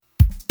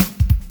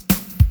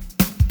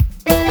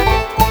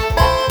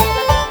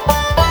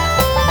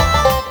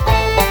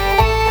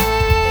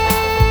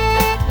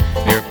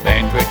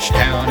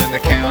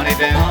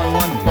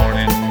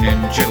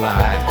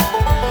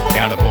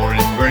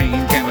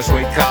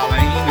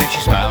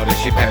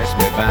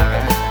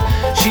by.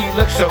 She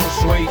looked so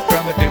sweet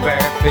from her two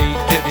bare feet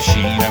to the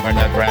sheen of her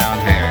nut brown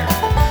hair.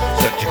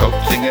 Such a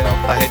coaxing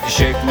elf, I had to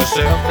shake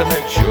myself to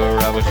make sure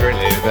I was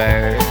really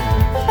there.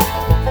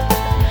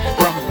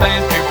 From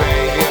Bantry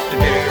Bay up to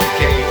Derry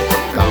Cave,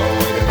 from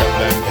Galway to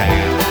Dublin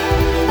town,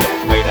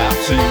 it made out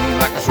soon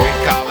like a sweet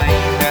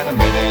Colleen that I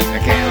met in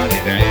the county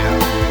down.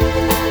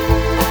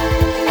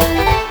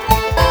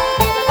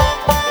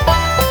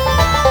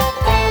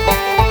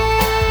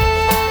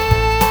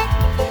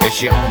 As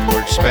she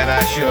onward sped,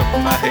 I shook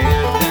my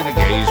head, then I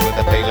gazed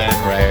with a feeling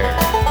rare.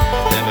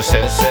 Then I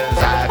says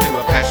I to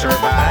a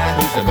passerby,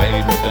 who's the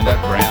maid with the nut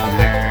brown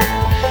hair.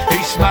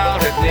 He smiled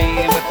at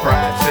me with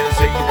pride, says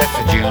he, that's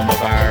the gem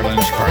of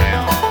Ireland's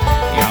crown.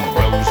 Young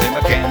Rosie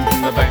McCann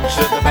from the banks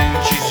of the Bank,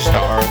 she's the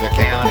star of the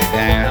county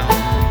down.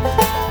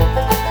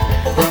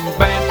 From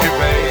Bantry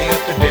Bay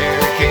up to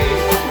Derry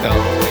Cave, from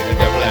Galway to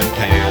Dublin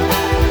town,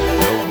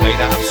 no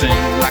maid I've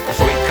seen like a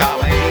sweet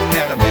Colleen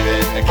that I met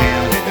in the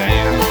county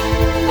down.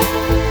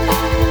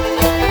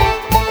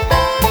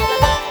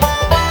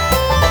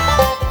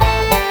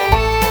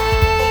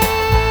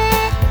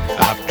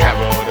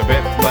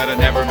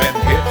 Never been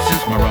hit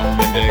since my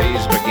roaming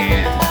days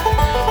began,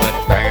 but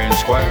fair and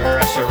square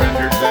I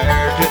surrendered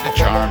there to the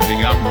charms of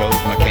young Rose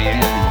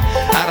McCann.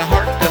 I'd a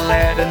heart to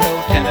lad and no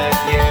tenant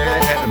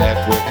yet, had met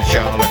with the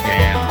shawl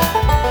again.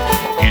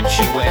 And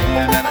she went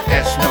and I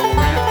asked no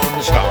rent from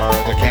the star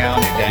of the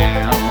county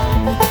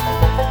down.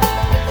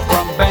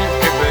 From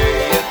Bantry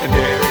Bay up to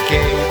Derry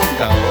Cave, from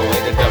Galway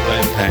to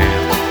Dublin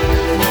town,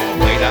 no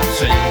maid I've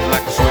seen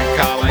like a sweet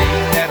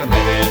Colleen that I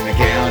met in the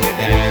county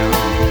down.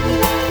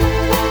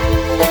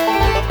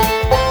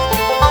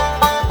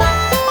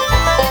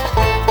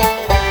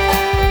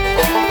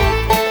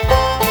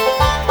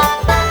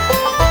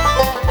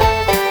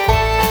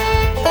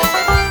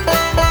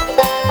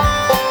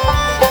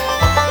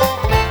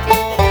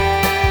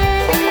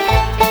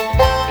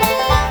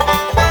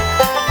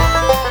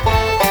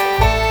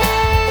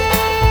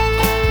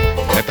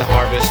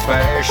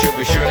 She'll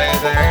be surely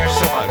there,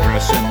 so I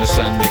dress in the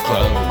Sunday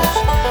clothes,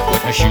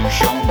 with my shoes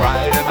shone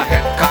bright and my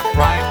hat cocked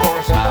right for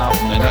a smile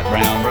from the nut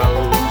brown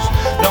rose.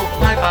 No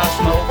pipe I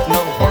smoke, no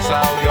horse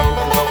I'll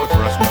yoke, though it's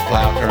rust my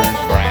plow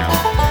turns brown.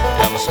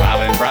 Tell a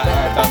smiling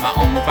bride by my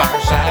own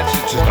fireside,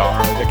 sits the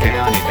star of the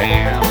county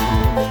down.